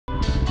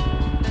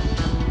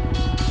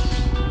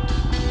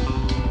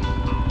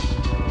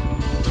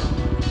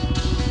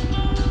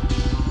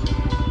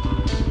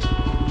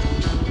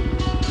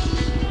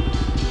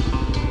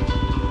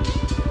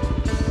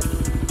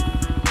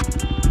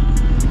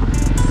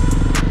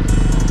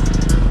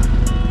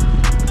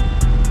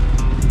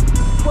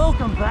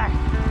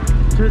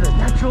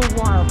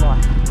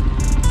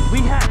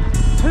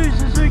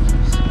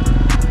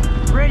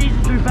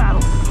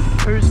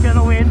Who's going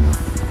to win?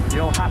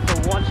 You'll have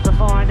to watch to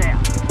find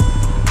out.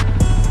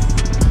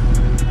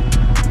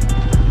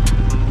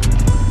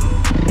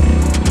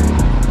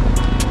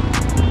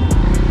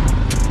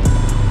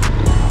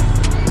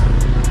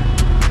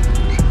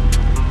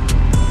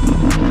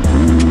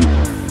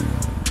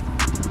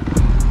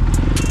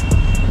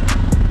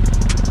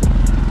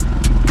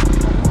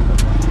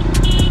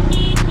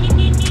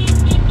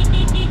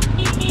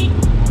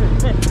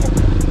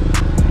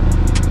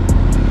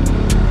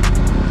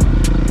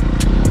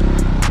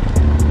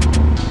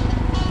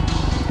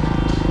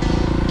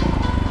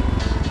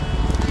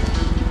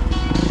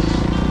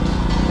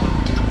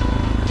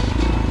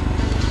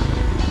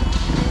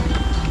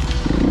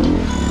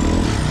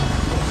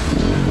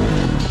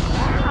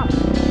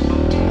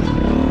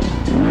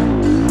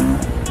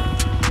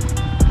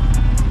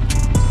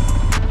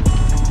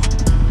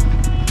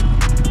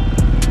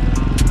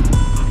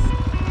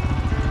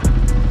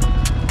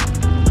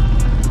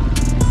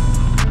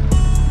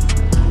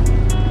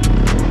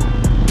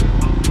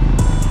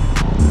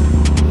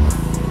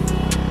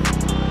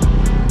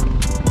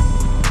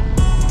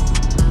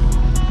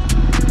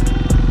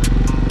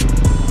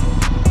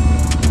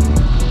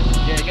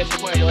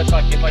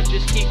 If I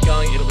just keep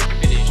going, it'll be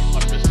finished.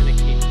 I'm just gonna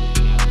keep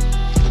looking at it.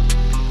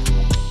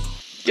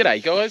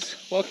 G'day guys,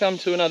 welcome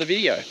to another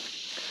video.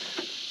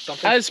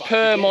 As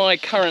per my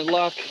current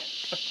luck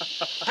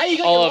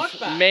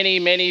of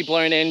many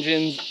blown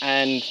engines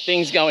and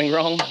things going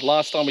wrong,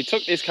 last time we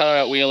took this car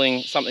out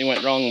wheeling, something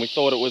went wrong. We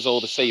thought it was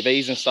all the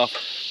CVs and stuff,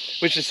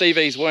 which the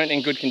CVs weren't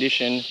in good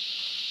condition.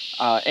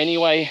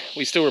 Anyway,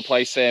 we still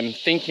replaced them,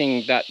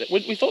 thinking that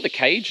we thought the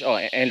cage, oh,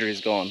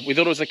 Andrew's gone. We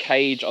thought it was a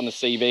cage on the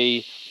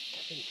CV.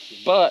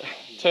 But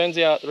turns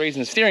out the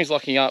reason the steering's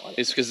locking up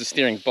is because the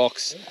steering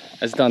box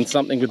has done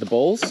something with the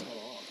balls.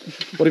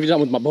 What have you done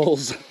with my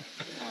balls?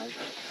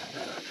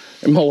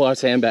 In my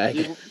wife's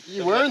handbag.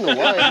 You were in the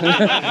way.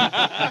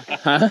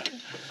 Huh?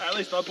 At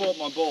least I brought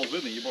my balls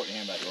with me. You brought your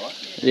handbag, right?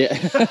 Yeah.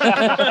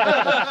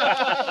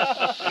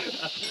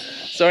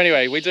 So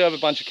anyway, we do have a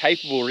bunch of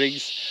capable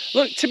rigs.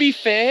 Look, to be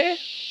fair,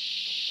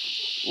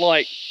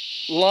 like,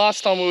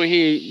 last time we were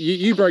here,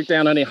 you broke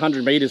down only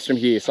 100 meters from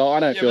here, so I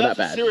don't feel that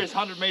bad. Serious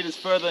 100 meters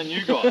further than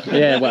you got.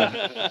 Yeah, well,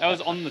 that was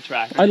on the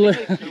track. On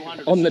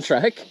the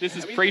track. This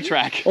is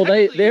pre-track. Well,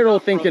 they're all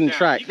thinking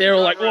track. They're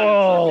all like,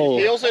 whoa.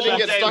 He also didn't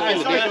get stuck in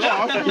the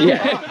ditch.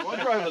 Yeah.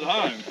 I drove it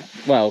home.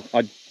 Well,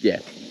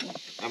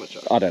 Amateur.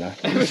 I don't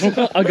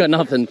know. I got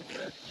nothing.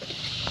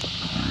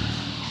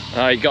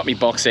 Oh, you got me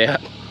box out.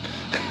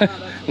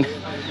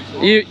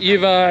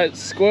 You've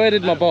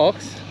squirted my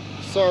box.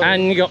 Sorry.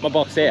 And you got my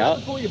box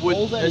out.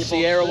 Would the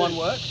Sierra one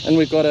work? And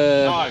we've got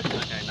a... No.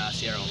 Okay, nah,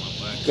 Sierra one won't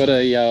work. Got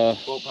a...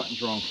 Ball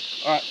pattern's wrong.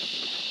 Alright.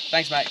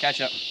 Thanks, mate. Catch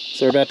up.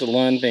 So we're about to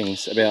learn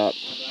things about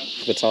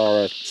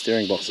Vitara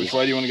steering boxes. Which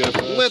way do you want to go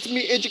first? Let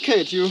me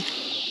educate you.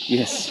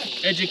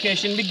 Yes.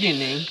 Education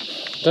beginning.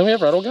 Don't we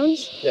have rattle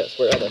guns? Yes,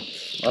 where are they?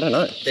 I don't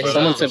know.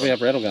 Someone said we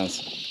have rattle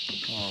guns.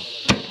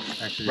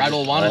 Actually,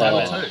 rattle one and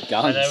rattle two.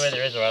 Guns. I know where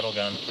there is a rattle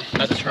gun.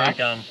 That's a track.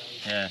 Gun.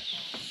 Yeah.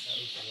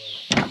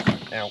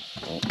 Ow.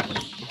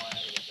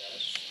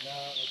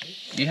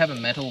 Do you have a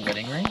metal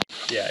wedding ring?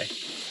 Yeah.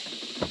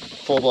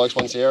 4 blokes,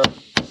 1 Sierra.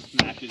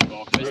 Smash his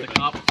box. Where's the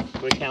cup?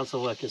 We're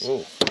council workers.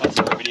 Ooh. I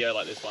saw a video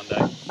like this one day.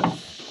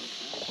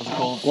 What's it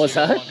called? What's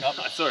that?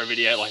 I saw a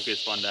video like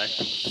this one day.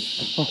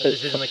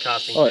 This isn't the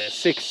casting Oh, test.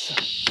 6,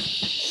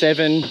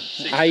 7,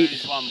 8,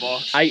 Dudes, one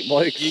box. 8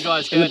 blokes You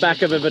guys in the go back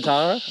to of a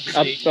Vitara.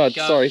 go-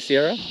 Sorry,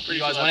 Sierra. You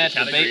guys went out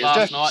to the beat Categories.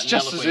 last night.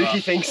 Just and now look where you Suzuki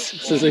are. things.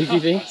 Suzuki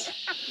things.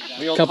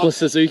 We all Couple of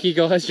Suzuki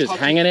guys just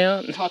hanging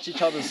out. touch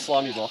each other's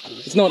slimy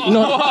boxes. It's not.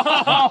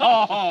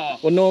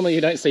 Well, normally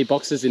you don't see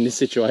boxers in this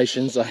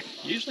situation, so.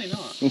 Usually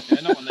not.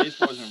 Yeah, not when these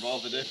boys are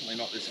involved. They're definitely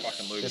not this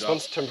fucking lubed This up.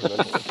 one's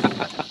temperamental.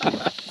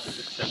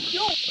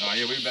 Oh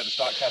yeah, we're about to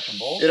start catching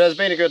balls. It has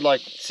been a good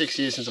 6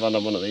 years since I've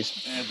undone one of these.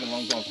 Yeah, it's been a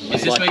long time for me.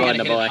 Is this Like where you're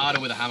riding going to a hit it bike. harder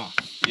with a hammer?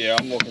 Yeah,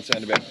 I'm more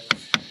concerned about.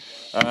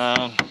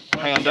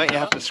 Hang on, don't you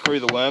have to screw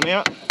the worm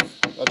out?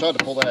 I tried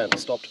to pull that out and it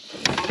stopped.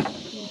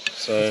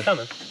 So.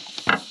 Coming.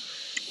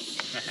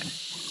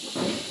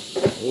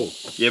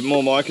 Yeah,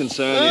 more my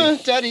concern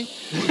is. Daddy.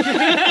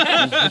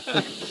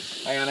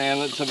 Hang on,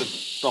 let's have a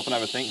stop and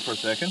have a think for a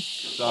second.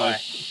 So. Why?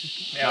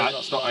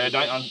 No, stop.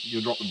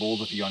 You'll drop the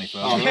balls if you go any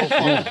further. Oh, we'll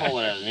fucking pull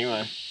it out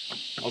anyway.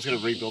 I was going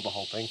to rebuild the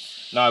whole thing.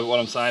 No, but what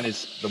I'm saying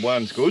is the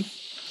worm's good.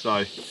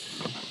 So.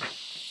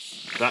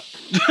 That.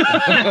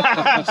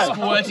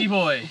 Squirty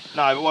boy.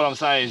 No, but what I'm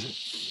saying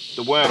is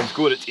the worm's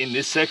good. It's in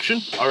this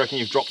section. I reckon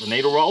you've dropped the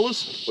needle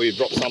rollers, or you've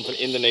dropped something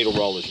in the needle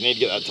rollers. You need to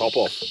get that top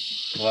off.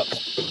 Well,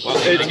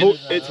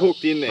 It's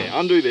hooked in there.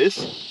 Undo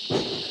this.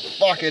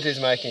 fuck, it is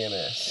making a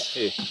mess.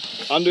 Here.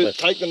 Undo.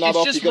 Take the nut It's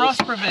off. just You gotta-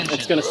 rust prevention.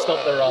 It's going to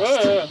stop the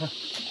rust.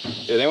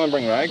 Yeah, they won't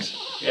bring rags.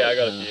 Yeah, I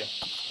got a few.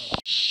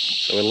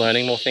 So we're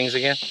learning more things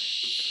again.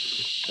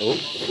 Oh,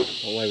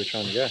 what way we're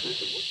trying to go?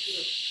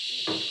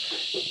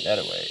 That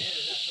away.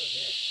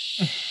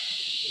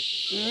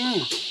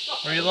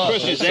 Where you lost?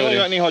 Question is, anyone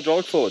got any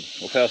hydraulic fluid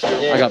or power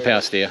steering? Yeah. I got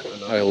power steer. I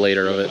got a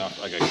litre of it.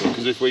 Okay, cool.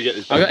 Because if we get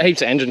this, I got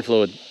heaps of engine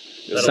fluid.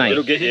 Same.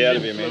 It'll get you out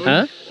of here, man.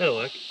 Huh? That'll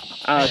work.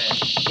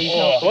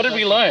 What did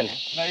we learn?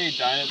 No, you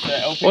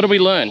don't. What did we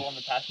learn?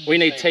 We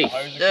need teeth.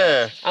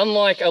 Yeah.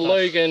 Unlike a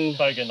Logan,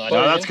 Bogan, No,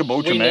 that's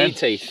Caboolture, we man. need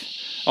teeth.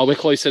 Oh, we're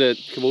closer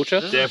to Caboolture?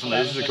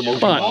 Definitely, this is a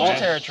Caboolture. But All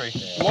territory.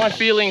 my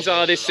feelings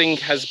are this thing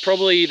has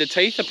probably, the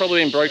teeth have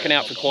probably been broken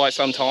out for quite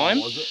some time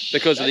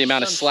because of the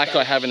amount of slack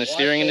I have in the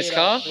steering in this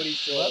car.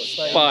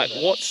 But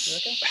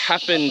what's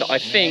happened, I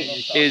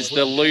think, is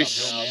the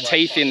loose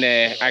teeth in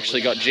there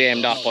actually got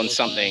jammed up on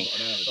something.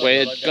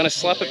 We're going to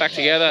slap it back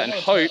together and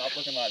hope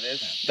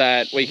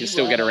that we can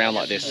still get around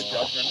like this. I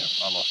lost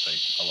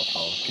teeth. I lost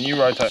holes. Can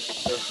you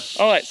rotate?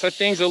 All right, so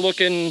things are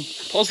looking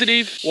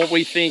positive. What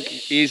we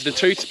think is the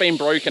tooth's been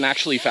broken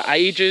actually for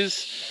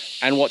ages,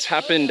 and what's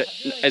happened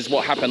is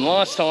what happened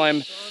last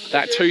time.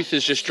 That tooth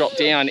has just dropped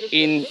down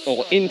in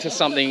or into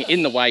something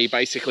in the way,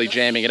 basically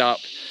jamming it up.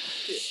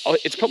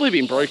 It's probably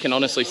been broken,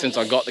 honestly, since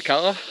I got the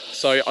car.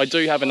 So I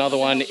do have another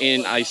one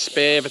in a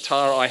spare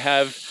Vitara I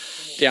have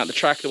down at the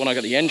track, the one I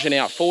got the engine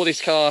out for this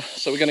car.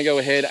 So we're gonna go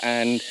ahead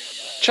and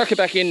chuck it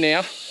back in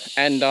now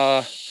and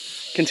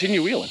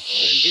continue wheeling.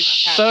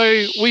 So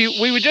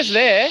we were just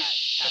there,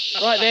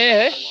 right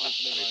there,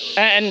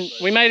 and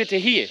we made it to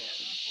here.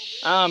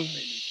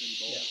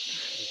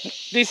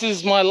 This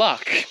is my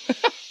luck.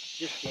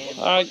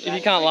 If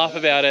you can't laugh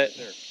about it,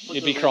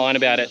 you'd be crying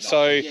about it.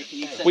 So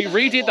we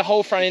redid the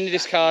whole front end of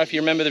this car. If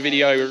you remember the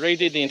video, we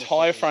redid the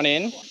entire front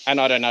end, and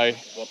I don't know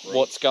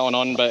what's going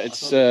on, but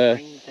it's a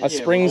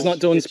spring's not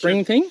doing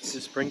spring things.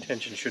 The spring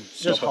tension should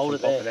Just hold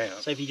it there.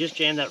 out. So if you just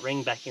jam that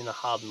ring back in the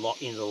hub and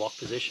lock into the lock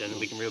position,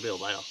 we can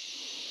rebuild later.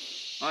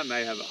 I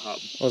may have a hub.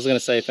 I was going to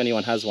say if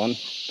anyone has one.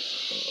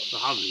 The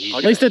hub is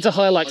At least it's a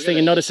Hilux thing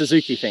and not a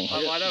Suzuki thing.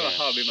 I might have a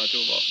hub in my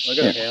toolbox. I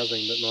got a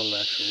housing, but not an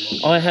actual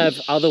lock. I have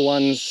other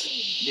ones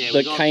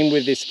that came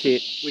with this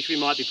kit. which we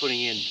might be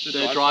putting in.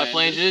 The dry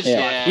flanges?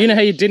 Yeah. You know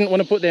how you didn't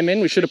want to put them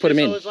in? We should have put them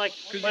So in. it was like,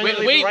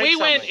 We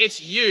went,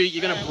 it's you,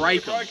 you're going to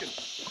break them.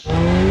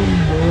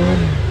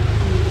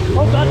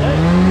 oh god,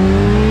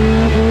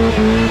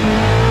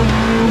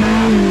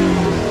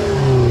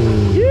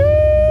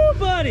 you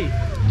buddy!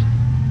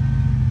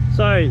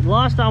 So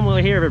last time we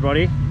were here,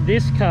 everybody,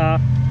 this car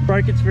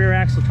broke its rear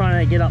axle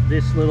trying to get up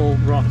this little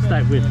rock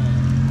state width.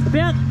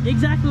 About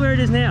exactly where it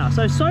is now.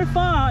 So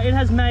far it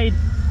has made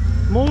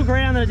more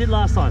ground than it did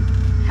last time.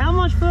 How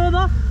much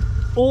further?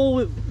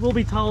 All will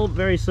be told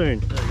very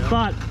soon.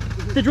 But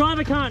the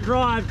driver can't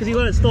drive because he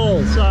let it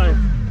stall, so.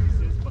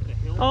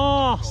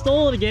 Oh,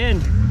 stall it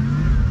again.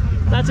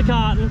 That's a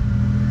carton.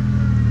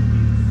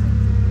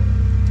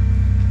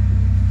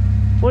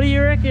 What do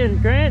you reckon,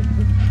 Grant?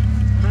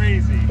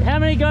 Crazy. How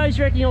many goes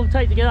you reckon you'll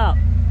take to get up?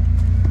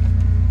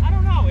 I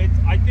don't know.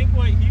 I think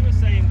what he was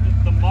saying,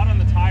 the mud on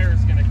the tire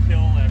is going to kill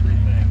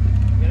everything.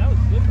 Yeah, that was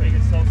slippery.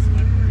 It's so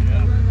slippery,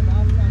 yeah.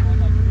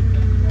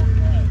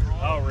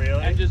 Oh,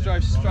 really? And just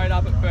drove straight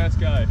up at first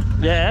go.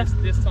 Yeah.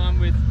 This time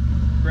with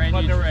brand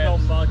But new there was no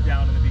traps. mud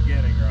down in the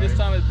beginning, right? This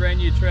time with brand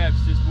new traps,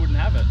 just wouldn't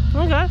have it.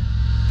 Okay.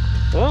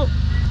 Well,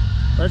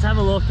 let's have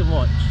a look and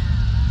watch.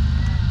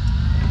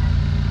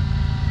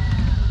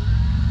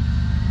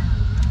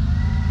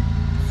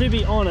 To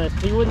be honest,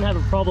 he wouldn't have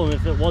a problem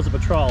if it was a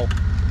patrol. It's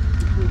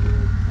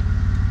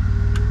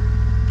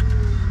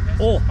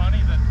Oh. just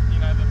funny that, you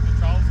know, the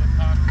patrols are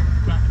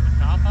parked back at the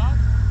car park.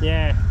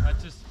 Yeah. I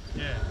just,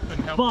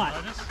 couldn't help But-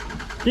 but notice.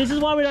 This is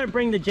why we don't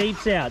bring the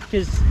Jeeps out,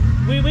 because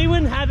we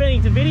wouldn't have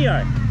anything to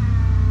video.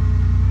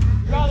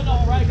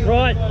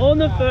 Right, on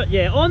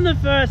the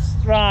first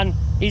run,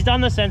 he's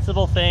done the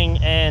sensible thing,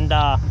 and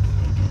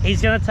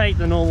he's going to take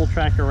the normal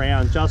track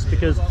around just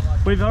because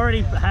we've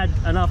already had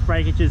enough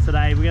breakages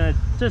today. We're going to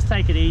just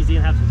take it easy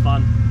and have some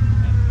fun.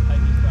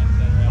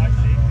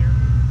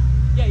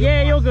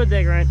 Yeah, you're good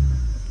there, Grant.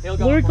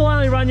 Luke will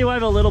only run you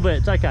over a little bit.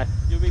 It's okay.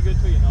 You'll be good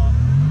till you're not.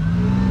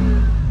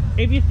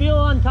 If you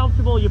feel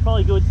uncomfortable, you're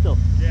probably good still.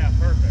 Yeah,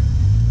 perfect.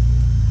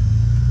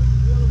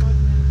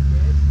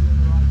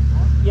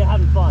 You're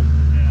having fun.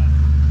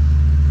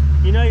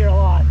 Yeah. You know you're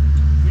alive.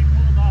 We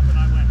pulled up and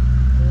I went,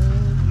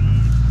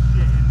 holy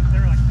shit. And they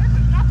were like, this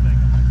is nothing.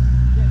 I'm like,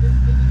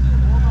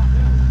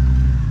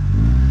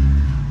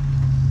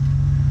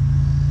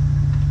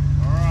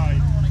 all right.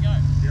 I want to go.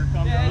 Here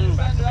comes the You move.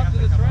 found it up to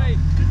the tree.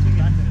 This thing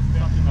is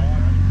something like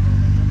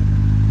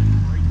that.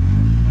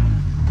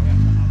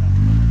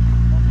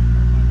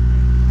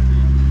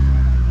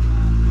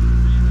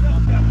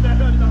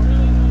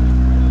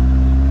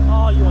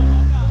 Oh,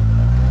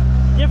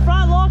 your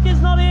front lock is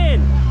not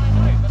in.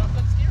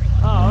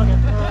 Oh, okay.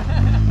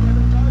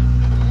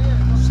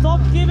 Stop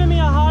giving me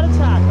a heart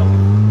attack.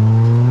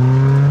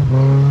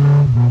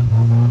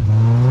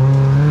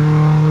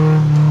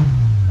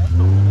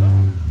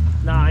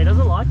 Nah, he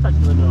doesn't like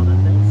touching the limit on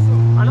that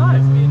thing. I know.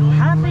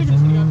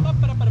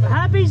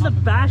 Happy's the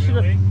bash of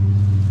the.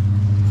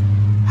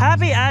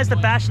 Happy as the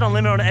bash on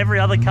limit on every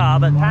other car,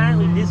 but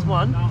apparently this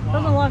one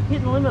doesn't like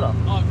hitting the limiter.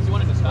 Oh, because you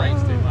wanted to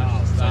springs too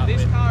much. So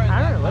this car and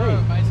that car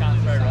are basically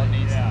very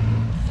Rodney's.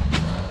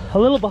 A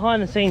little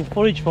behind the scenes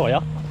footage for you.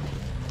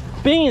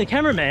 Being the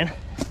cameraman,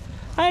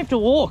 I have to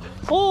walk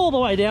all the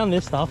way down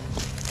this stuff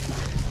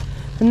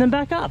and then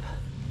back up.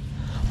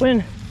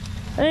 And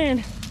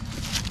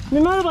my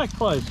motorbike's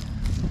closed.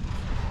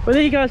 Well,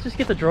 there you guys just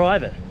get to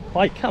drive it.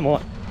 Like, come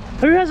on.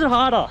 Who has it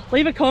harder?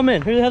 Leave a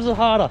comment. Who has it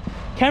harder?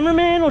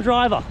 Cameraman or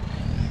driver?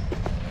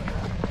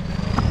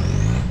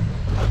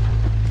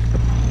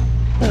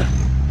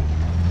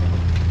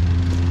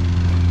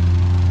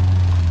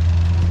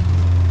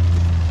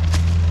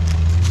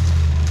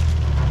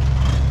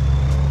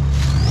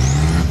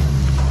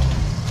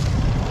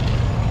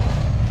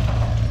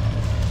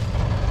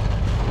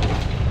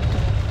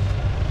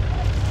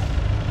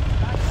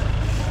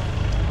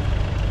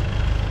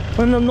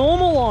 When the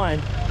normal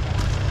line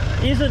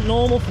isn't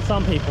normal for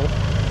some people.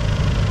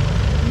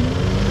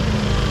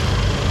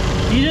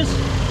 You just...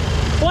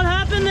 What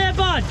happened there,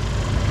 bud?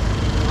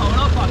 Oh, we're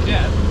not fucked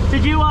yet.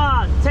 Did you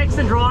text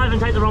and drive and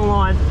take the wrong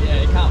line?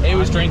 Yeah, you can't. He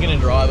was drinking and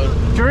driving.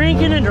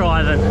 Drinking and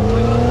driving.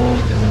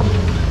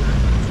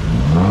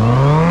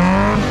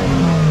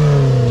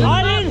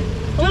 I didn't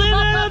live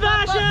in a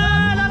bastion!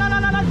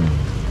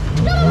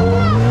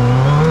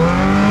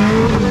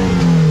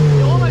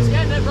 You're almost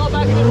getting it. Roll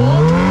back a bit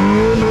more.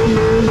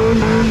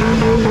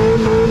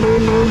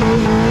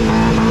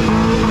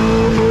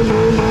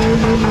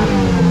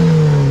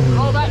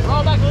 Roll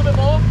back a little bit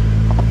more.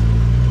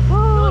 A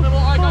little bit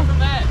more. I go from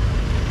there.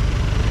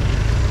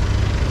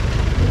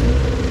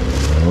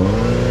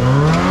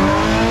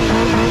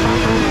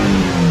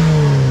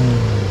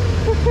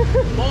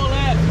 More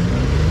left.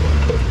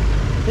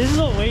 This is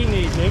what we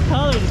need, dude.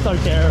 Carla just don't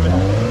care of it.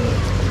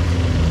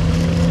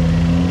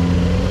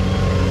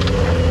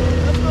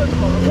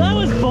 That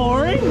was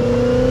boring.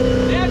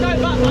 Yeah,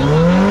 go back.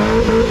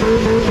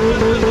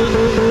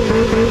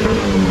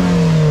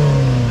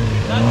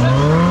 That's it.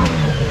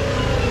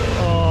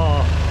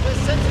 Oh,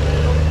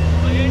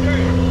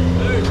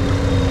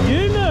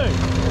 you move.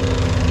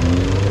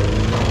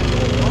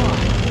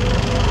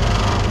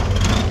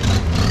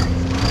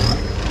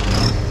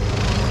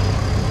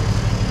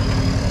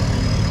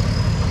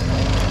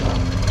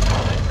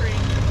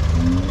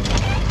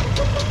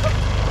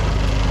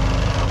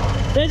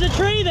 There's a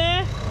tree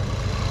there.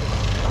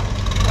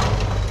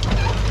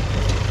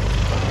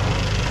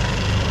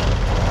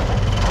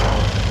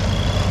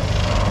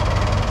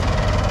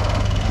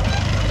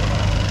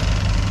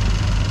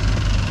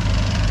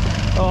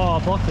 Oh,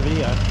 I blocked the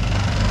video.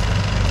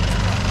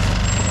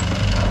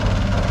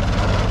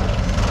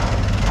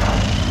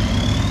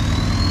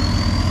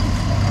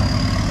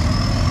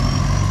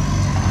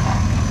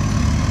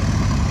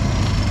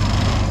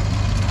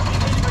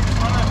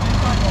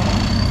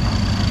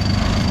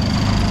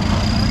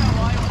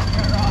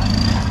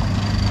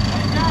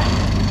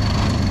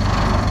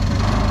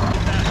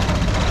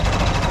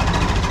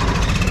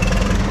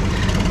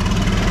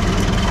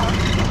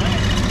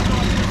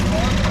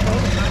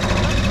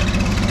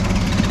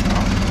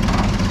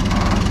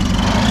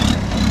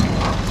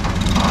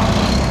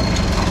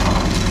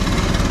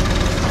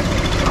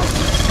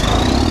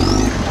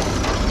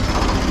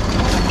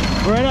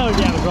 Bretto would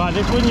be able to drive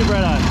this, wouldn't you,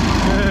 Bretto?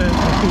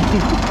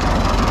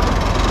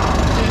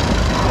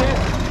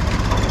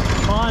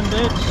 Fine,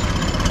 bitch.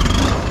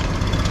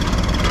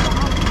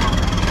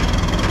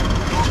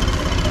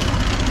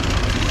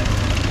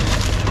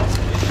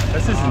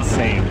 This is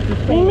insane.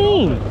 What do you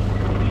mean?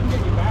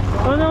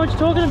 I don't know what you're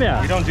talking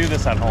about. You don't do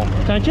this at home.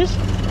 Don't you?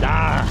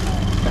 Nah.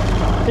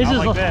 This Not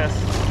is like this.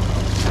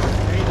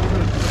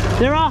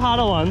 There are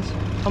harder ones.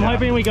 I'm Yeah.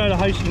 hoping we go to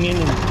Ho Chi Minh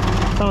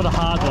and some of the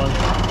hard ones.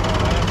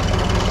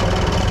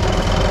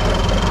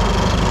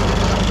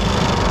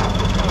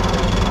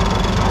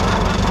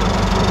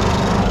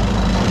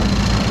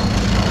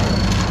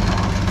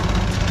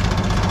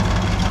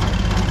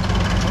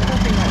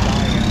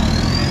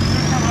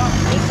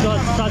 It's got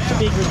such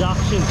big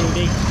reductions in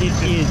big skid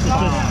gears. It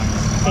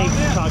just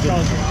keeps chugging.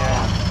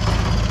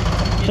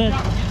 But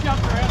You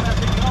jumped around that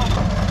big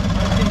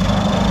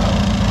knob.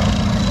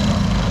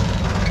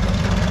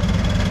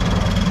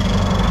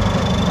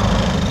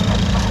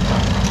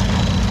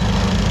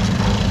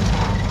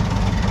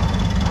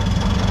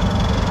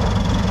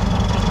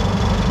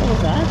 what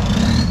was that?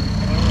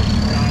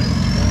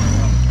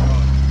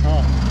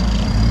 Oh.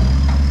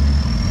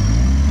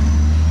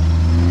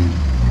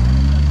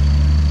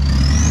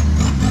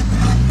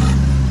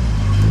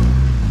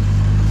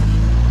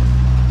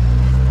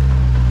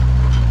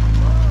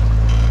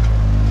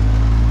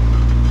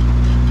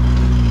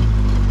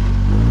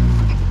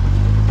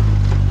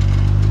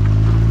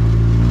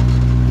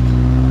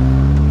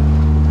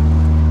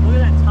 Look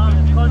at that tongue,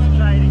 it's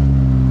concentrating.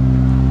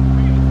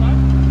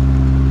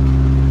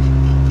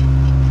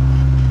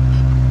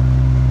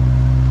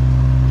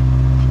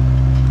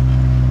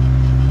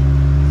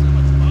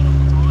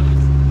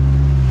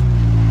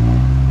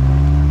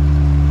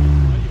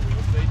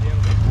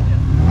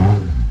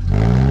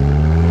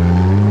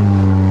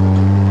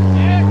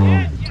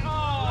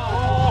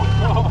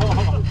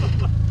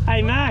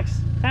 Hey Max,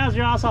 how's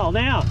your asshole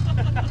now?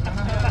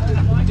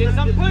 Did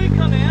some poo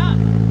come out?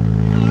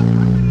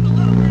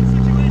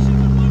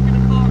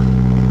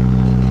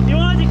 You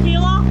want a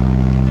tequila?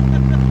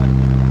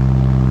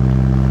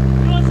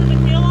 You want some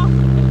tequila?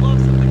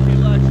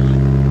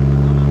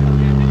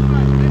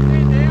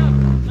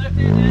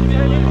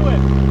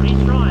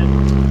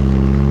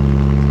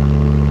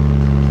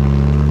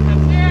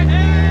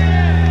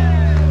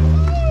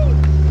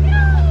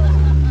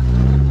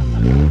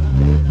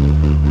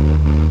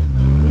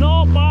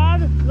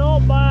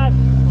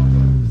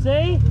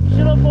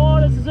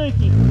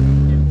 Suzuki.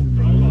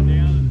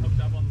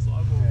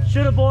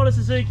 Should have bought a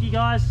Suzuki,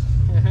 guys.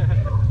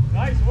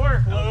 Nice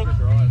work, Luke.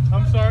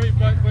 I'm sorry,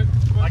 but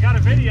I got a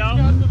video.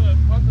 Guys to the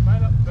one that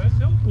made up the first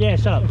hill? Yeah,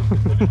 shut up.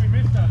 Or did we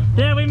miss that?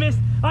 Yeah, we missed.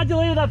 I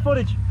deleted that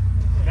footage.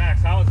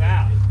 Max, how was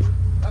that?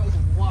 That was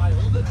wild.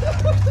 Dude,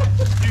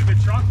 the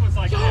truck was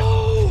like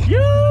this. You!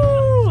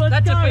 Let's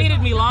That go.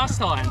 defeated me last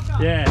time.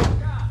 Yeah.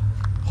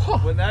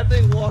 When that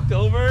thing walked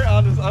over, I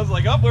was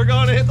like, oh, we're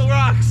going to hit the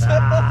rocks.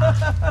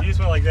 You just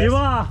went like this. You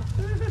are.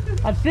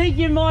 I think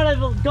you might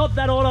have got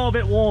that auto a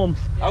bit warm.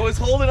 I was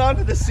holding on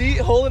to the seat,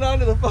 holding on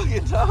to the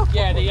fucking top.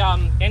 Yeah, the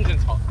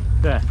engine's hot.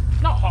 Yeah,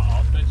 Not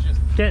hot, but it's just.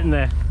 getting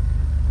there.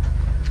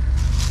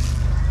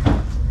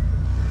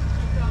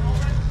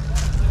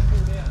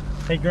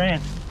 Hey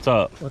Grant. What's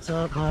up? What's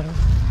up, Martin?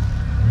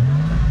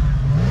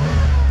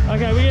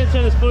 Okay, we're gonna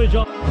turn this footage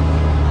off.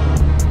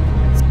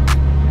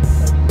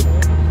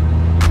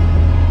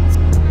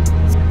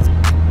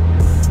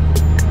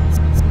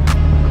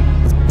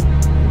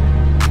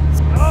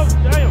 Oh,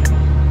 damn!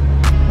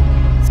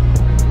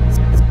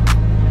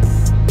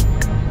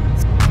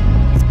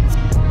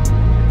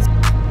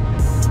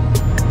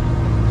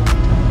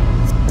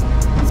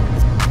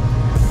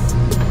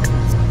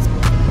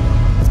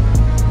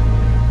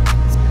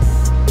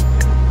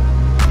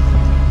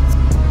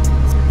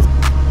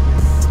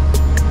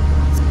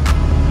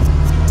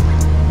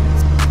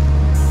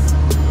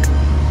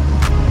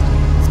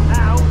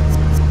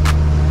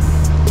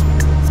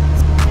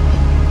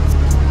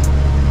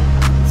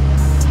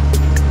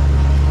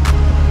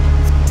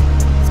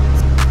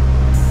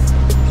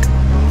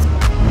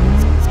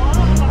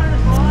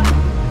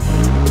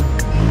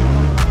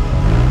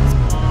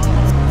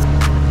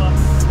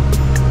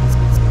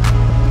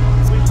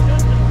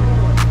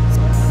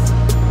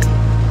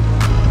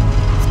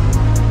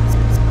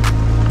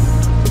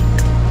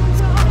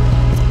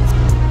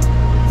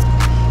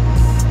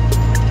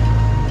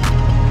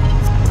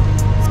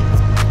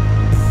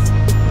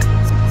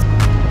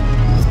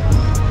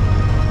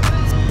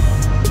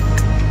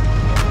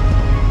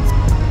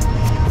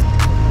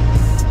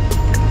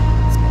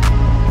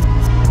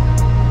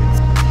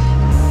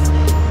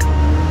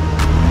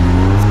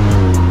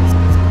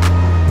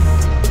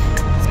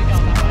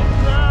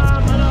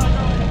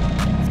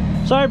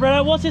 Sorry,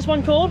 Brett, what's this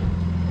one called?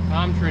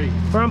 Palm tree.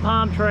 From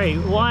Palm Tree.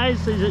 Why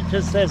is it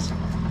just says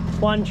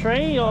one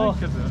tree or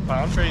Because there's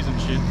palm trees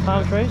and shit.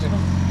 palm trees?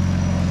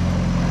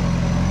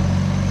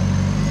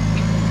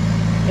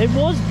 It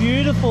was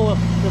beautiful.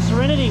 The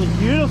Serenity was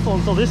beautiful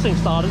until this thing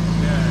started.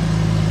 Yeah.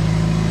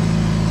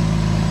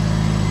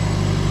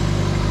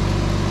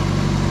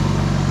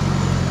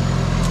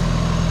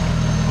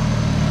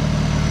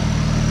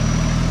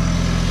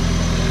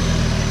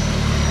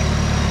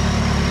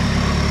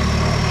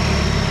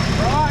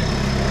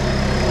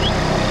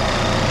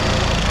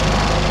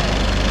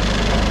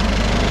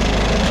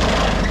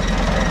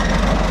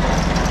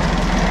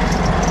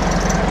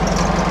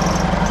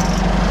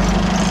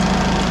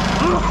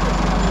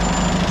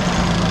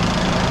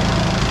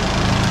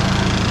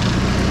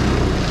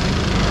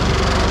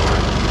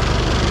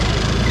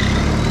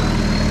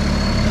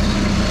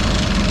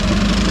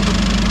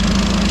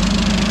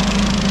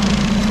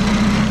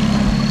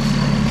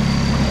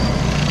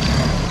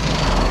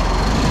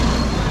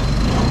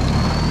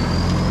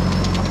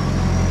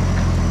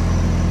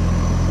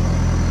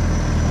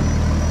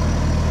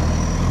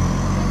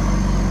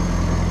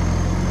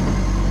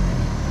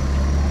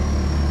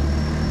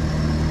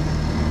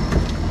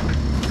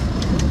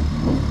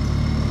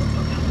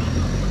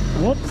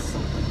 Whoops.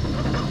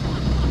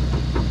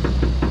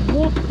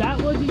 Whoop,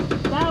 that was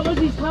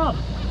his tub.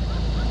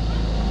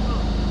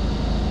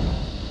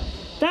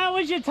 That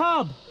was your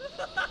tub.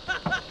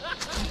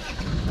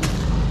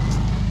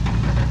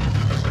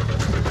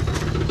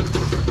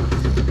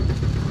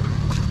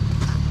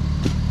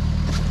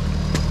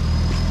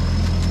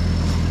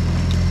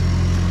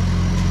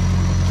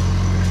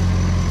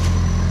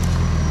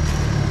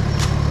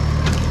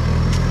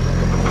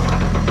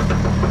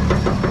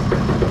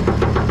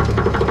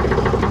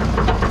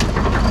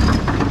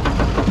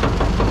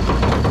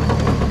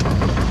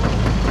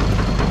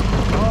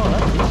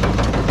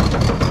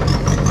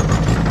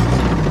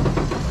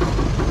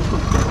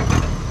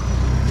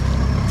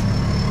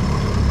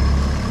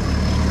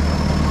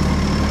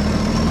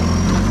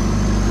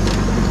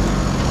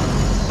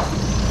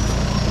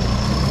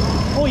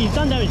 Oh, you've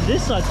done damage to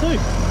this side too.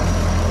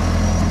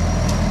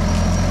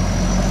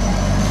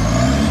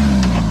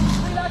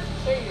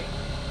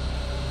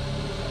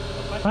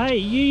 Hey,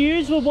 you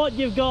use with what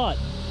you've got.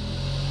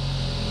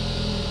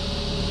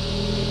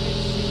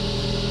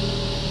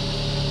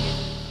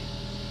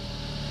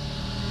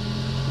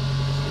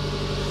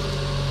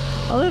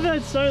 I love how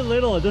it's so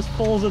little, it just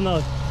falls in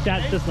the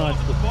gap just nice.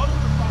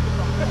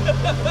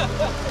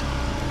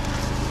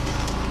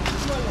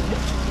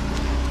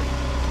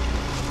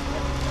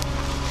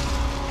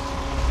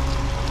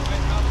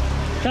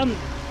 Come.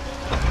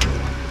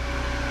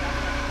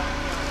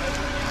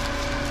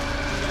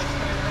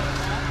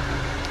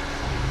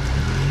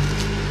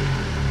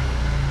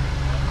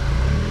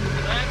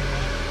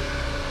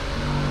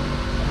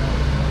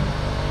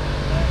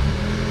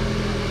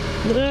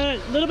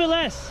 little bit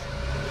less.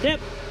 Yep.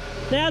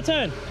 Now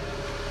turn.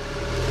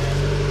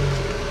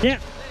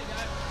 Yep.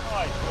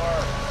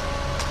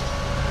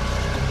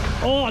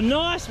 Oh,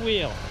 nice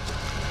wheel.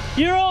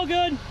 You're all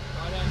good.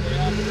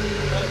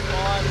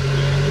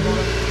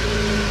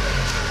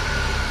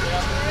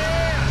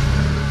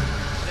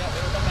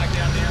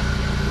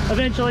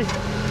 Eventually.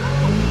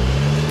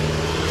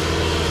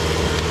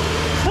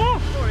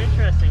 Oh, more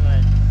interesting,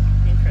 mate.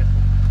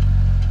 Interesting.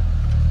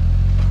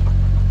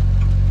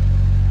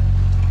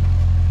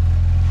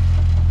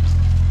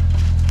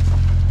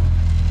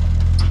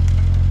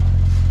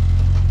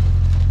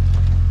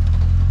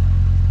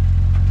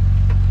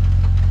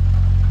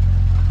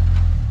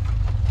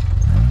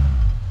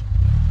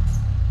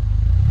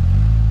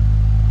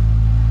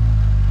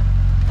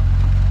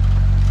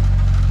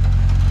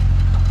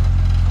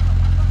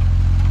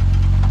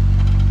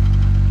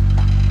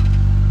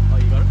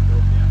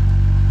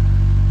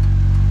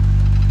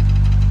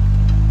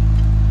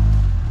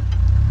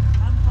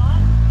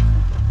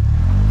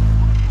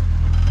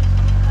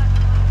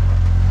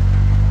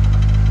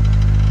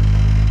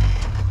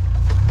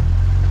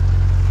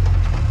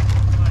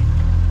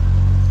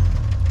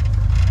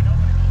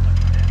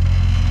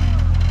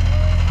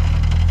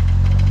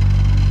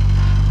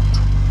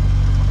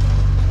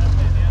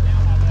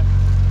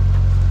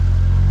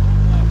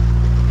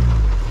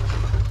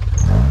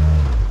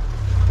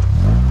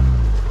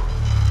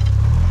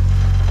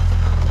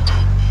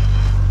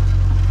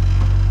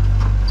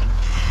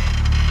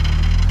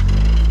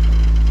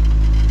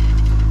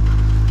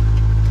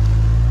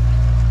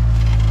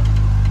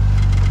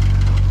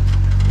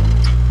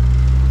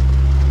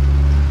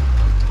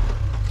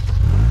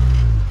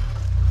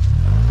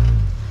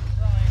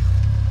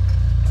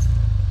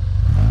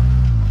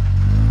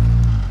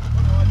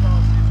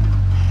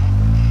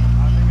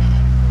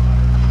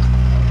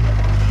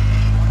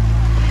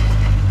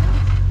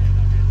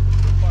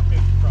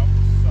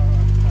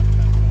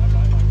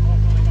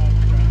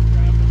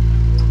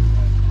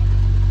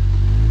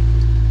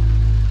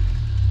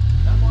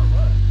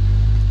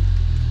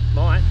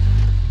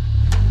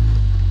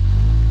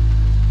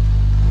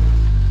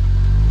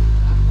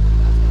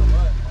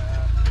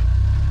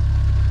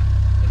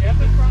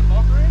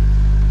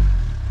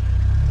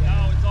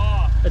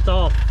 It's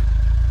off.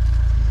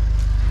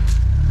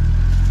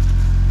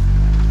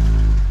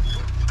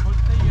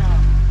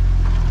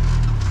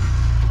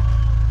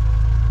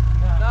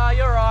 No,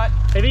 you're right.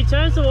 If he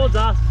turns towards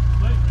us,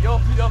 You're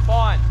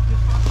fine.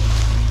 Just fucking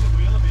spinning the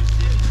wheel a bit,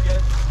 see if you can get it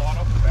to slide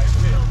off the back a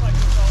bit.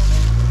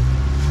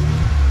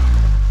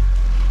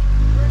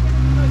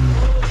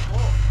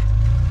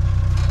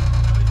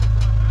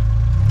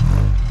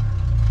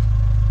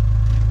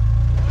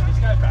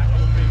 Just go back a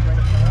little bit, bring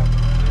it down.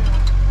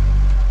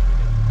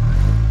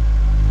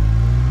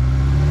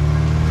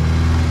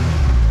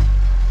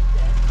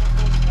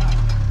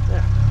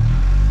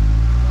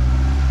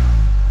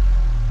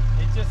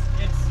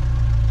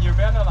 You're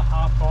about another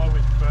half tire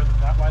width further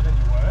that way than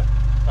you were.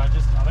 So I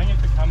think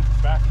if it comes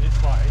back this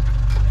way, it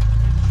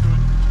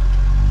should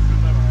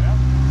level out.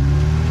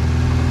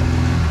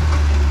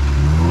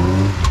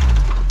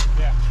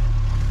 Yeah.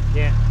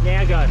 yeah,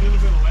 now go. A little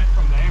bit of left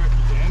from there if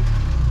you can.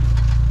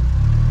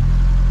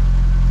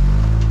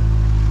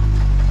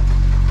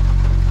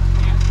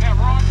 Yeah, now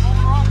right.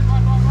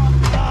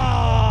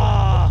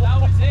 Oh, That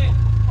was it.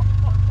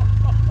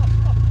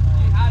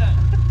 You had it.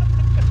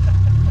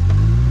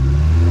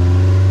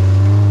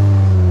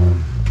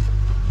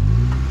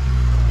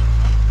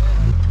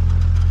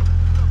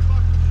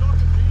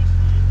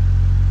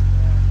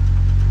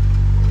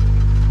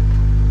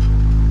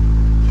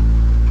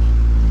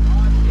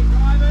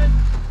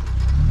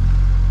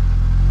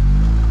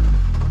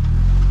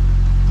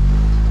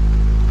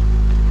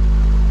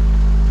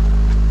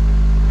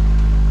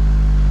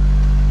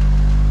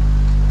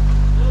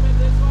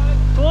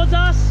 towards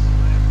us.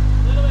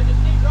 Little bit,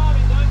 just keep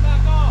driving, don't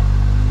back off.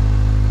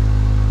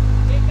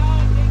 Keep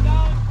going.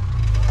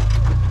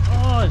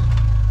 Oh,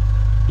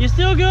 you're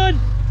still good.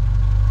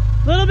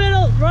 Little bit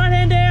of right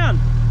hand down.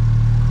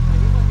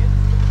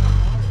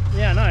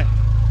 Yeah, no.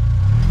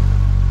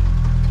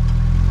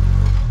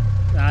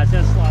 Nah, it's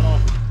gonna slide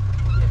off.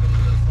 Yeah, but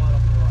you're gonna slide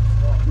off the right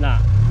spot. Nah.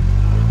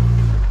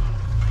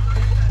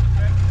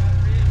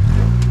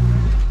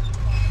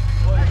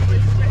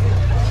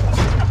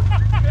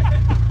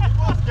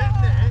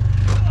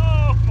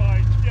 Oh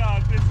my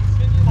god, this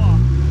is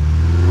fucked.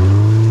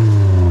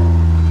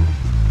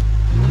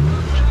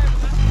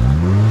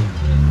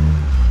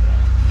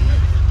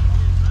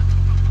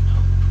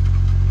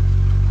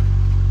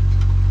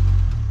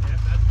 Yep,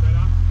 that's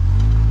better.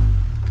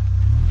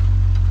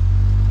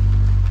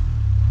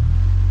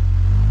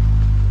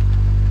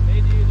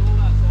 Need to use all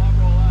that side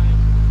roll, eh?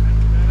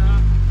 That's better.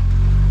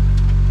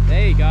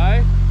 There you go.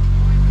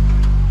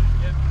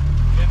 Yep,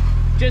 yep.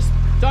 Just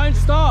don't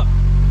stop. Yep,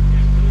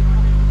 really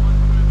fucking one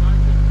square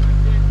motion.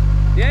 That's it.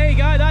 There you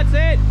go, that's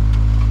it.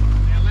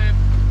 Now left.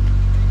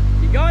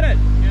 You got it.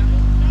 Yep.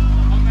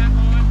 On that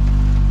line.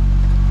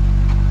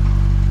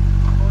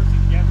 Of course he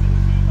gets it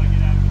as soon as I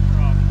get out of the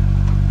truck.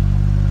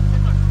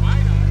 It's like way,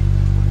 though.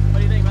 What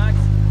are you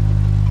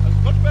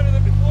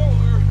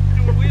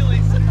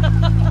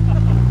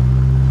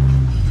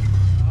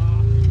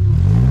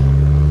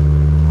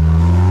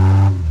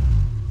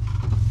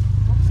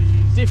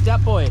Where's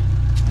that boy?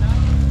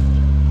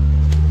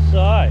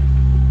 So,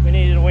 we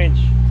needed a winch.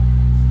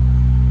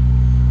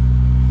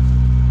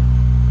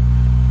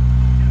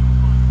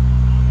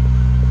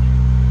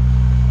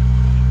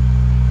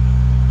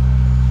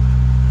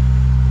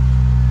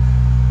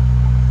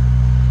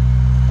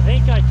 I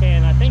think I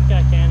can, I think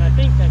I can, I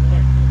think I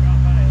can.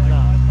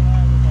 No.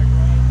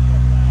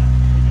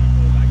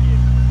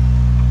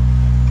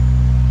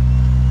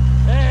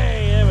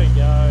 Hey, there we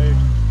go.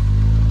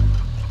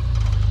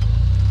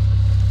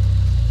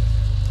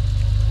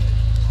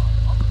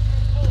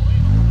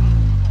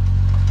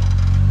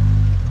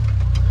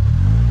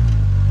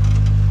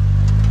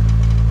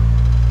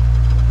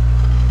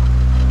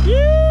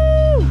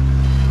 Woo!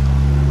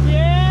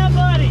 Yeah,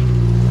 buddy.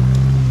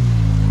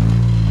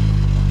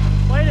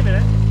 Wait a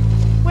minute.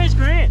 Where's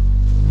Grant?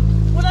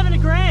 What happened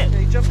to Grant?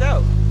 He jumped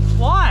out.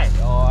 Why?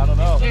 Oh, I don't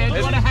know. Yeah, do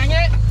you want to hang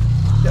it?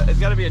 It's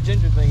got to be a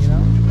ginger thing, you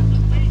know?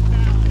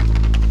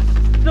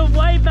 The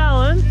weight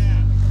balance?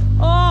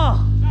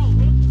 Oh! No,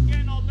 Luke was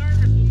getting all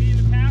nervous with me in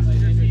the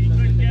passenger seat. He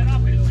couldn't get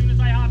up, and as soon as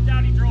I hopped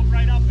out, he drove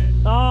right up it.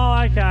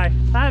 Oh, okay.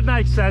 That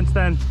makes sense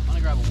then. I'm going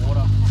to grab a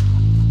water.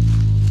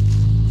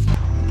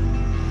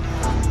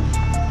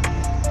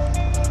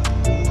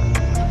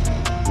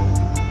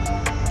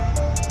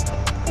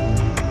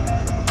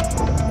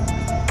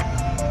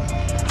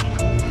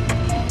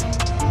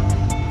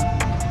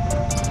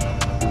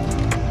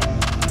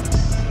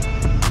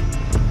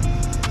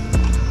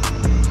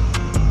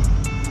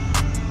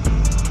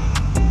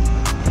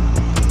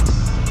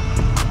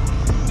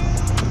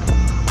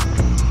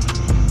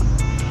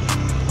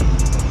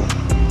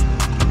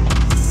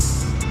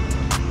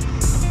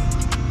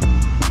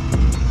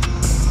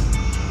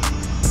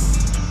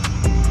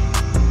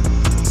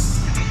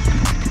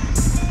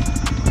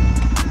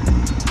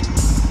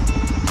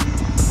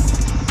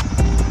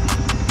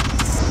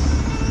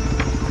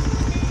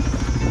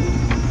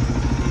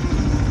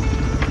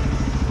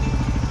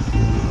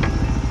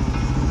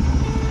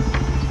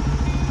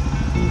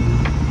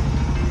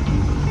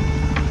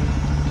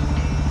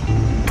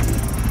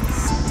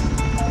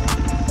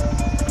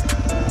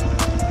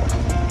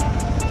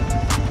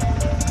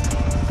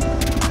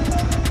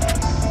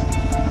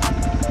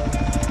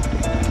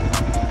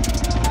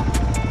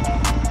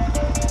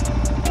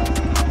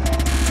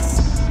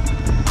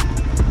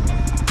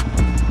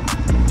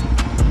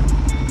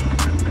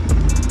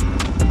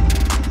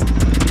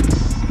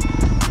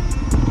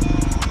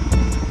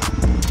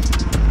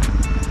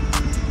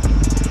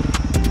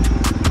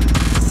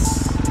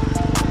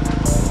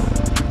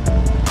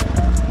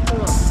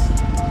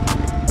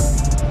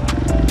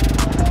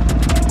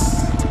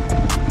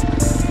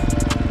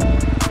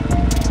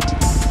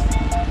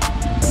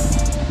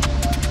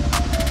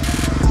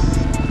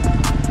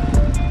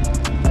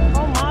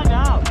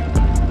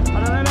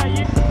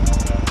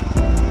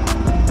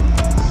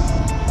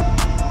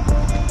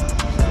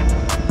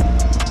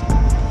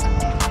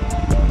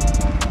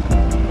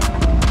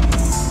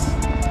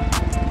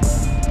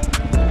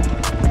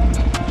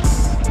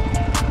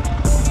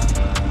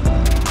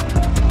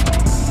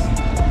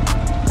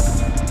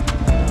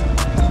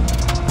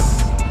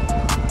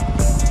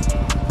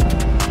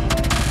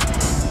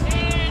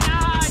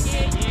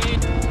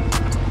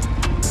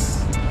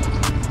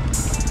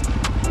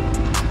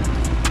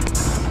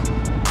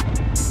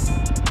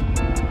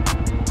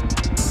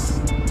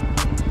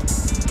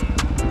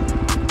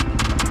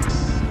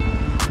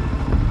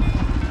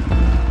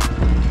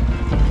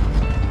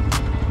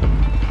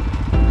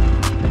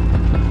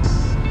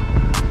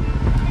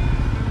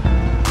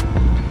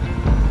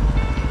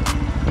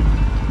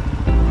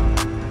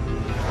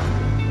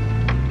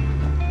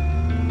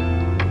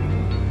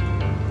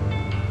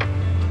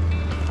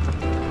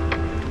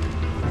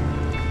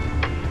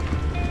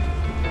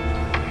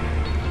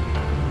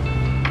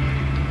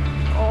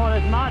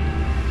 Mud.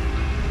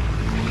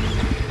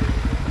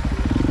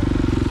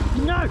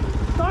 No,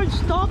 don't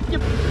stop. You.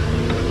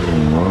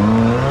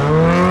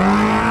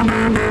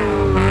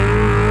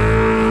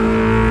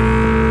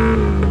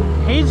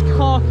 His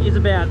cock is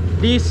about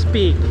this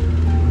big.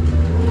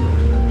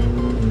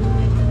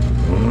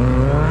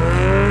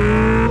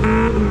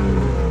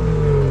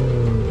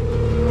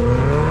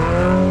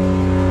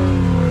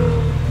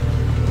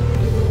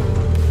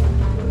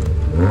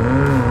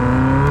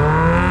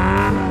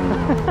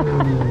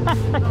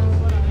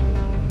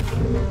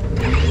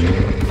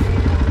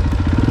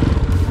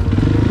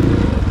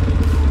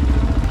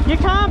 You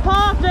can't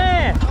park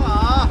there!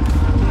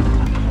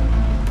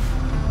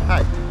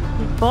 Hey.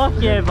 Fuck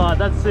yeah, bud,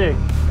 that's sick.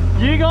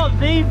 You got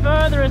the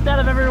furthest out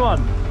of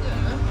everyone.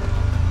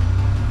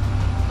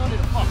 Not need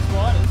to pop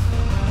sliders.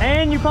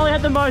 And you probably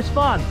had the most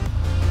fun.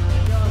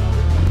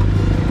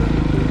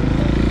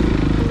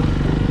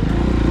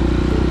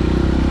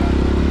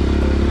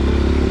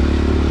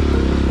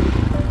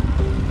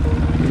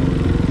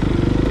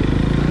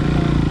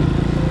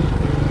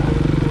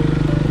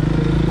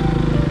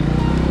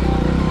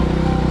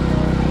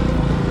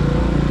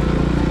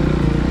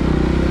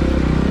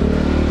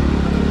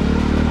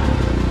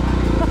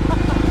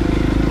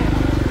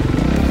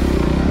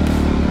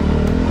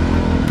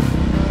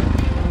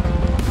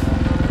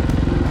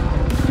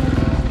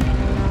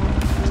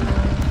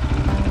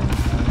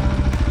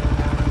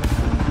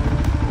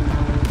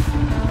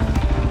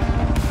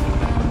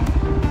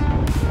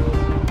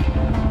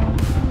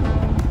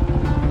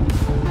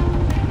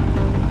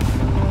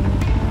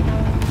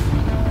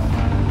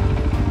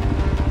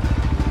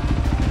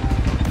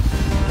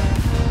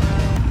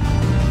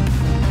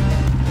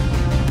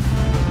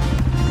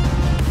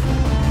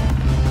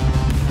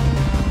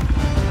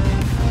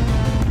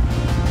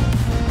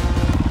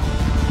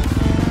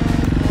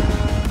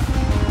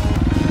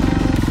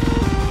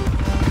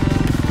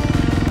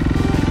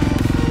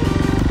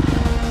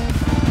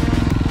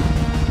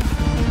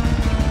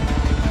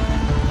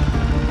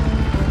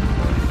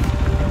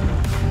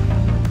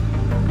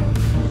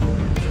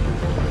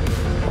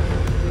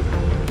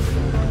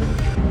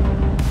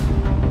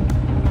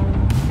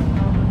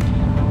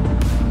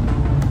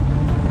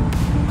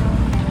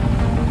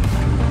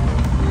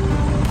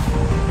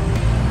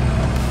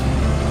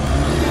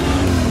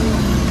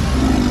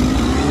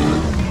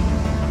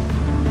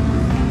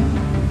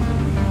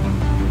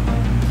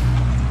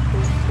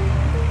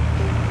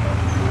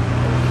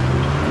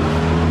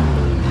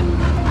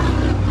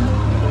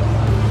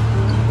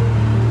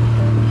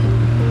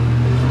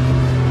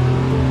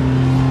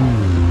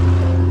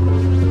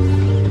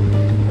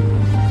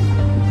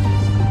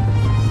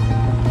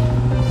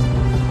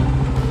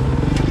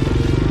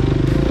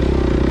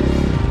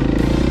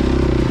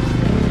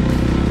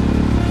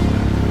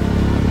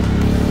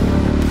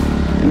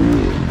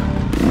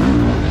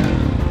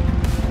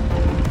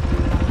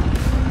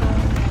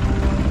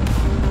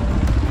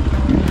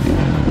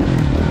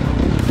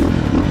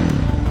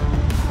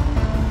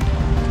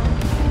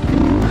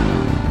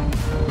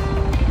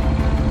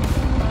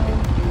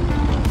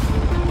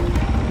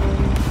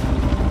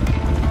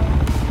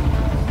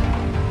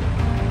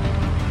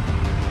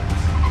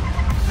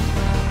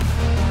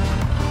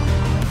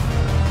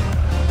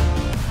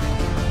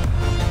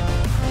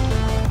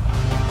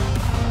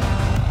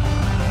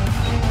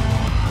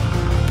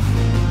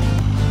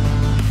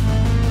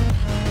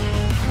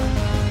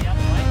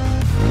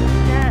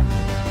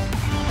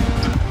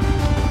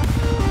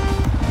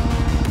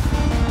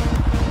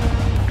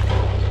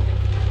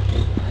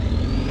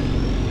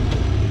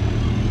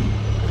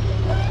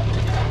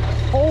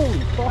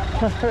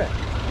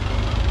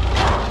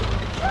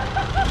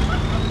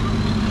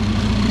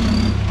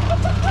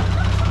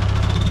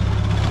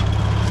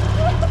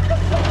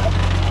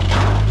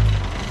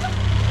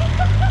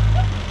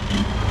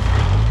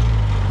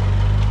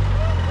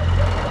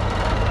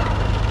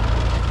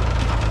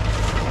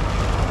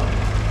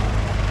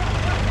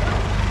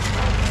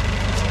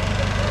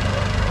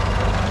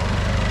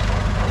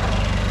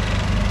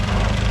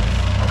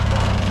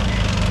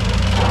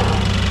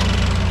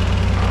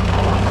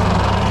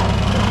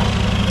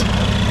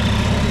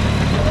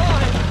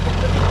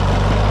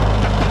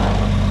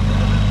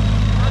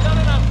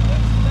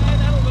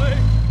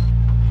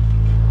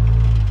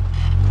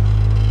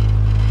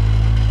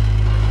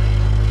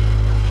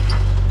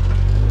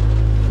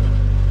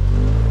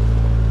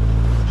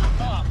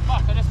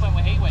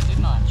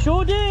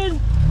 Sure did.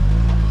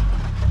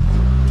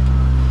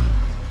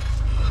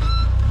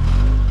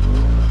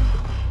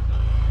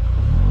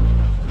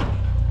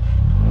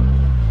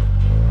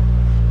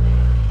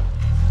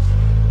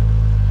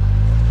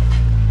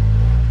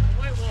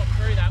 Won't walk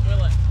through that,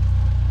 will it?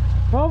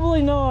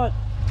 Probably not.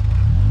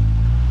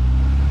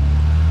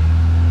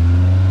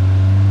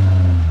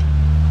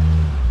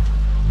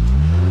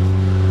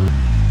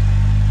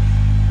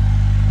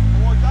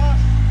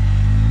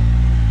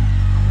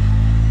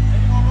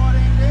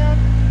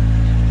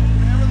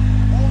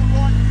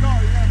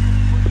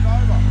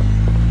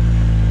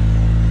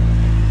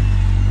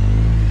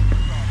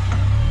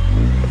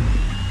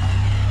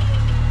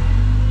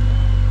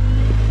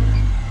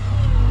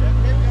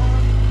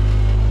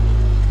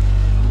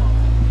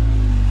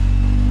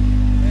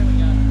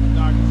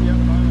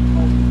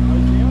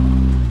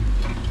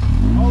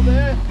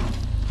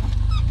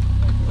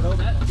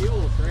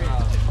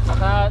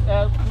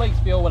 Leaks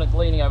fuel when it's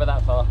leaning over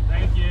that far.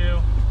 Thank you.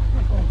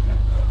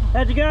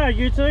 How'd you go,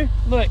 you two?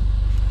 Look,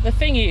 the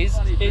thing is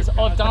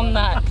I've done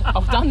that.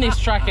 I've done this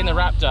track in the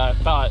Raptor,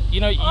 but you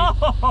know,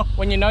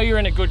 when you know you're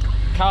in a good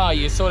car,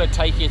 you sort of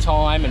take your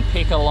time and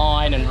pick a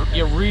line, and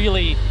you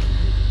really.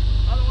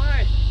 Other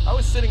way. I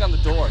was sitting on the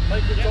door.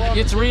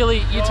 It's really,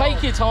 you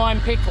take your time,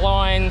 pick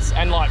lines,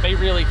 and like be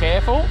really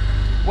careful.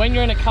 When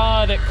you're in a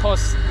car that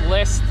costs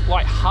less,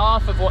 like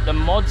half of what the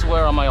mods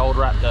were on my old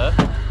Raptor.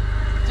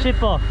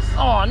 Shitbox.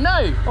 Oh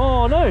no!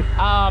 Oh no!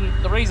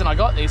 The reason I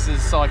got this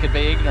is so I could be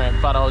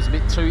ignorant, but I was a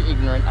bit too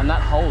ignorant, and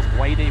that hole's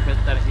way deeper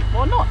than it.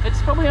 Well, not. It's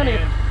probably only.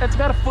 It's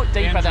about a foot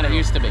deeper than it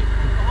used to be.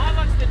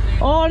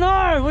 Oh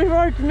no! We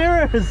broke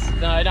mirrors.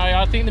 No,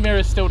 I think the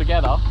mirror's still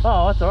together.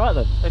 Oh, that's all right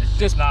then. It's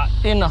just not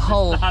in the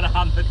hole.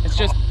 It's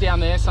just down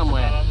there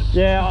somewhere.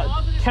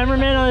 Yeah,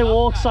 cameraman only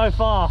walks so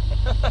far.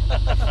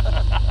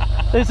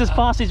 This is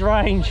past his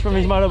range from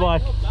his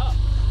motorbike.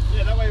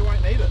 Yeah, that way you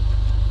won't need it.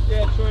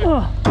 Yeah, true.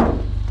 Oh,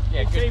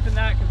 Yeah, good. Keeping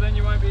that because then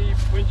you won't be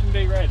winching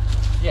big red.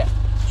 Yeah.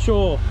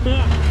 sure.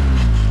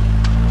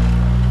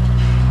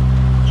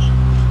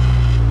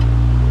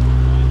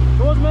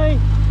 Towards me.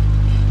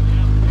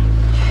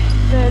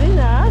 Very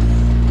nice.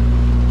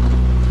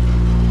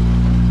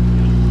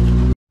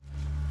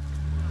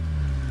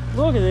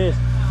 Look at this.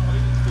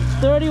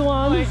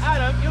 31. Wait,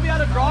 Adam, you'll be able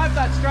to drive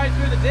that straight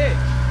through the ditch.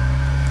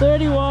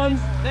 31.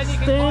 Then you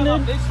can climb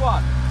up Standard. this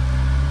one.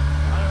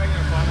 I don't reckon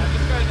you'll climb that.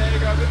 Just go there,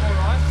 go a bit more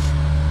right.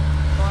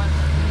 Fine.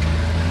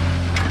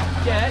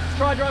 Yeah,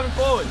 try driving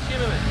forward.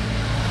 Shimmer me.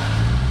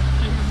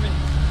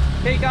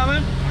 Keep coming.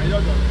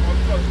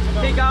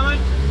 Keep coming.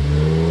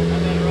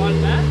 And then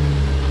right back.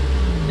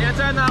 Now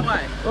turn that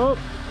way. Oh,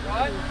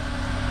 Right.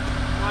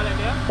 Right hand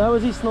down. that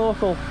was his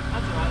snorkel.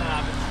 That's alright, that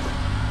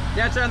happens.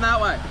 Now turn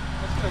that way.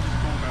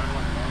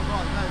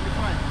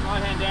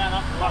 Right hand down,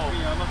 up the roll.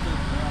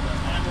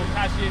 And we'll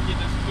catch you if you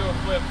just do a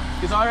flip.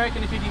 Because I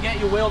reckon if you can get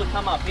your wheel to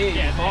come up here,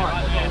 Yeah, you're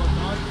fine. there,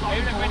 right there.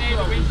 Even if we need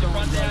to winch the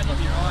front down, you'll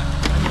be right.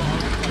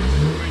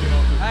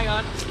 Hang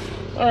on.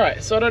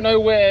 Alright, so I don't know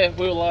where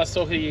we were last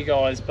talking to you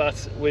guys,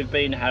 but we've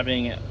been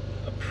having a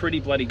pretty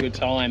bloody good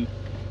time.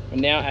 We're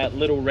now at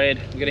Little Red.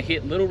 We're going to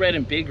hit Little Red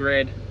and Big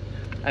Red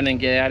and then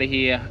get out of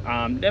here.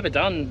 Never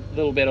done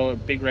Little Red or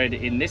Big Red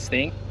in this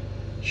thing.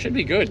 Should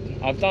be good.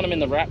 I've done them in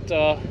the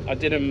Raptor.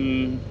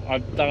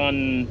 I've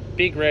done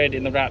Big Red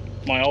in the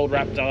my old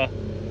Raptor,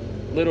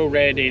 Little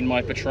Red in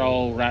my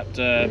Patrol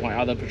Raptor, my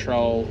other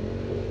Patrol.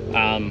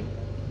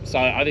 So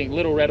I think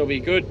Little Red will be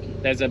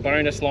good. There's a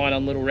bonus line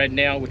on Little Red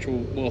now, which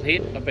we'll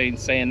hit. I've been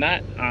seeing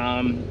that.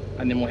 And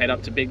then we'll head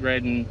up to Big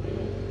Red and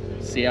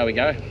see how we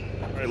go.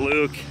 All right,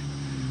 Luke,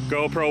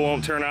 GoPro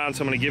won't turn on,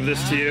 so I'm gonna give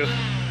this to you.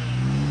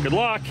 Good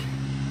luck.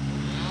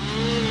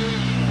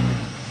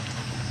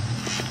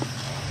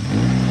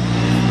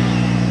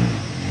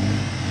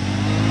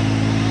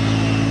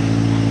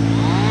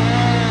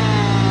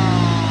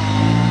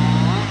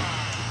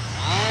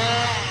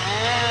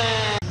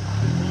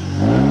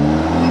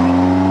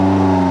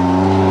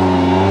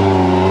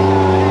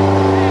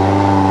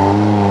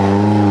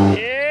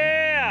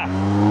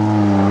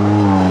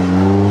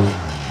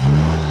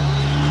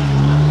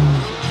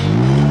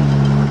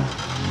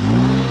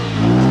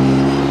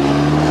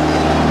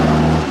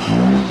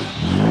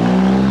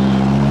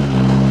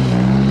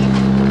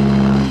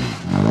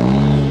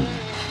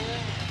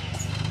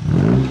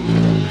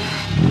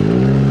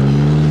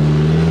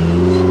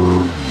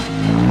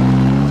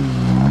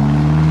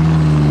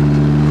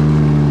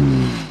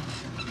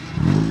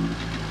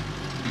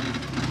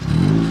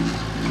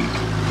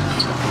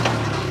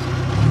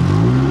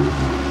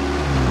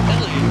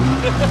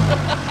 This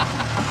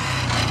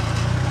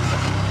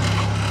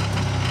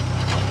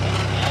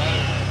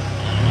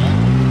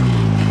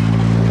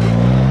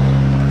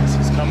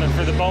is coming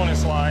for the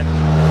bonus line.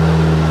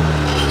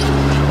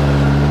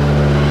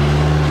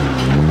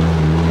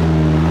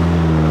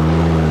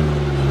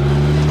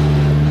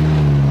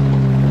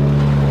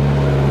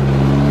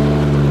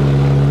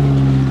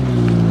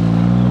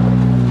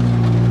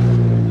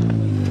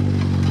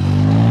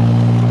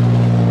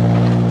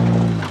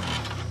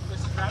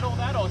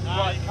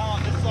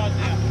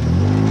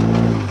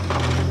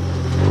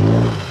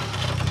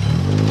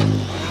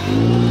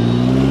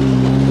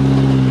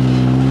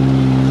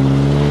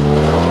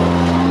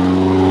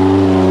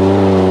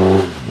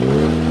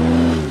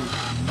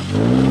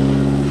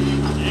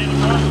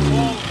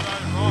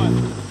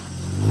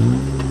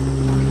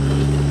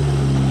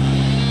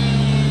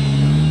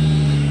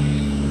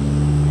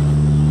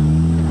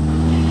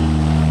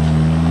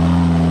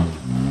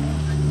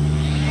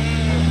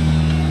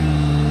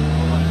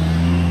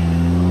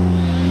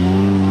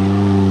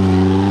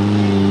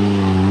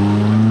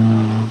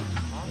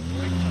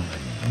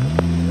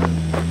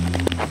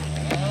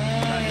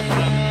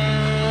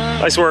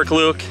 Nice work,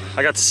 Luke.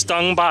 I got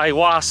stung by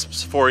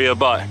wasps for you,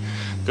 but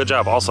good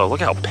job. Also, look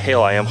how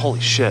pale I am.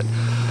 Holy shit.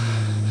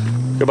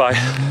 Goodbye.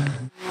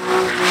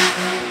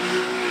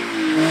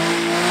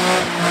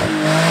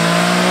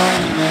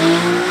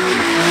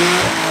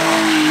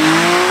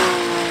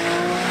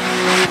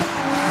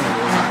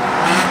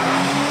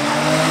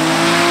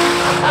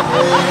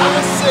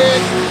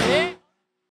 Sick.